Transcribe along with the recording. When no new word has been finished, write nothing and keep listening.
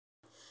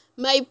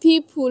My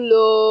people,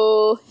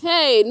 oh,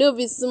 hey, no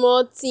be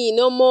small thing,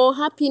 no more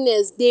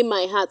happiness dey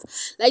my heart.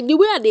 Like the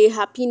way I dey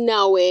happy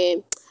now,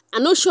 I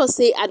no sure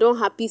say I don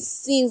happy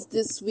since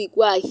this week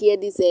wey I hear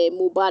this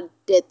Mohbad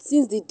death.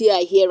 Since the day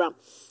I hear am,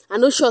 I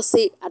no sure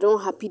say I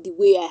don happy the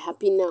way I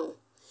happy now.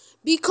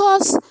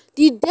 Because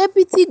the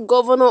deputy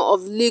governor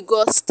of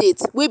Lagos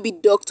State, wey be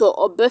Dr.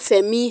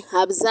 Obafemi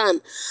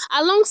Hamzat,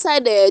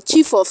 alongside the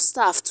chief of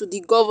staff to the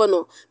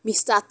governor,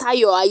 Mr.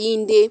 Tayo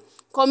Ayinde,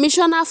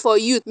 commissioner for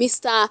youth,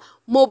 Mr.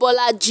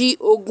 Mobolaji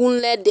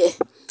Ogunlede,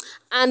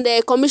 and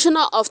the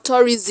commissioner of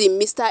tourism,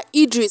 Mr.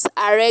 Idris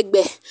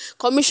Aregbe,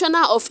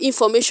 commissioner of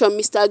information,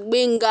 Mr.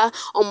 Gbenga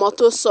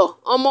Omotoso,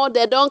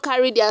 dem don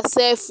carry their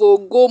self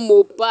go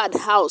Mohbad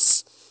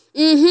house.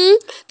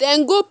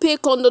 Then go pay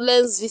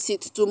condolence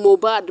visit to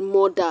Mohbad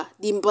mother,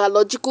 the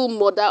biological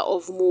mother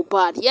of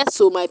Mohbad. Yes,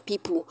 so my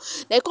people,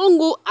 they can't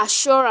go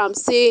assure am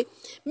say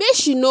make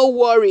she no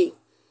worry,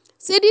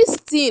 say this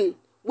thing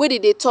wey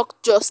dey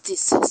talk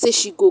justice, say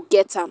she go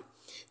get am,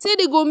 say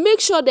they go make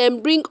sure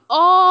dem bring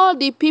all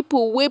the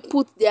people wey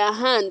put their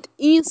hand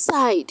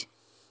inside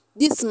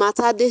this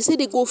matter. They say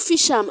they go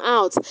fish am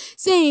out,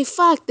 say in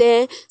fact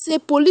say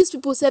police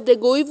people sef they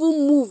go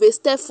even move a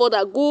step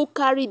further, go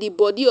carry the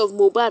body of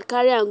Mohbad,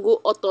 carry am go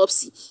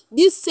autopsy.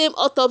 This same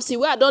autopsy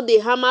wey I don dey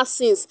hammer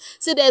since,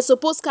 say they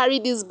suppose carry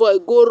this boy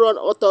go run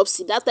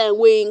autopsy that time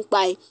wey him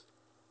kpai.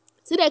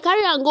 Say they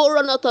carry am go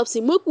run autopsy,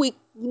 make we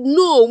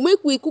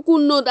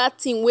kuku know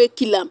that thing wey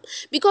kill am.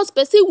 Because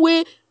person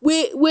wey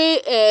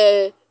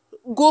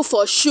go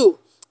for show,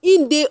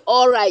 him dey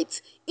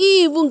alright,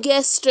 he even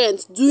get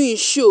strength do him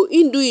show,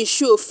 him do him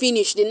show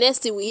finish, the next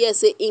thing we hear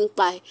say him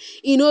kpai.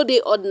 E no dey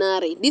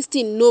ordinary. This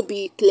thing no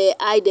be clear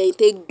eye dem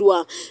take do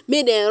am.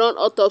 Make dem run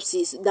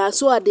autopsies. Na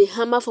so I dey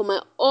hammer for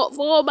my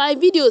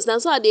videos, na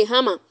so I dey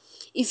hammer.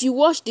 If you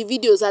watch the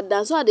videos,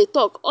 na so I dey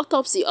talk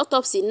autopsy.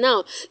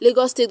 Now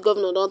Lagos State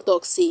governor don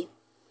talk say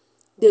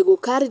they go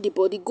carry the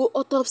body go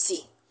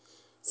autopsy.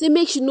 Say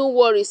make she no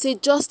worry, say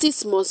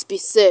justice must be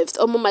served.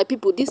 My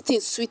people, this thing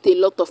sweet a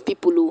lot of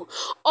people. Oh,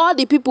 all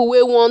the people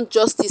wey want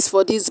justice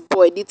for this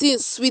boy, the thing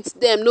sweet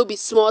them, no be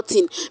small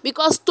thing.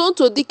 Because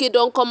Tonto Dike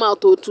don come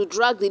out to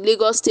drag the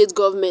Lagos State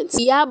government.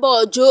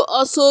 Iyabo Ojo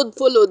also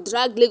follow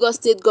drag Lagos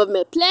State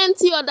government.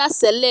 Plenty other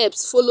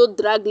celebs follow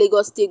drag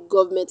Lagos State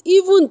government.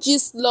 Even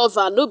Gist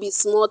lover, no be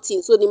small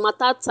thing. So the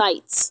matter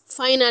tight.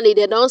 Finally,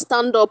 they don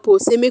stand up,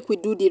 say make we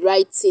do the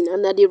right thing,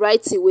 and na the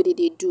right thing wey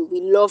they do.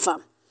 We love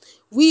am.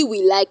 We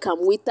like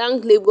am. We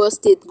thank Lagos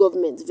State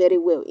government very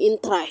well. In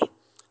try.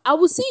 I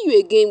will see you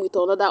again with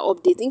another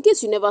update. In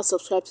case you never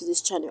subscribe to this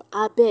channel,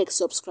 abeg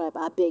subscribe,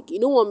 abeg. You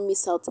no wan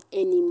miss out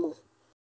anymore.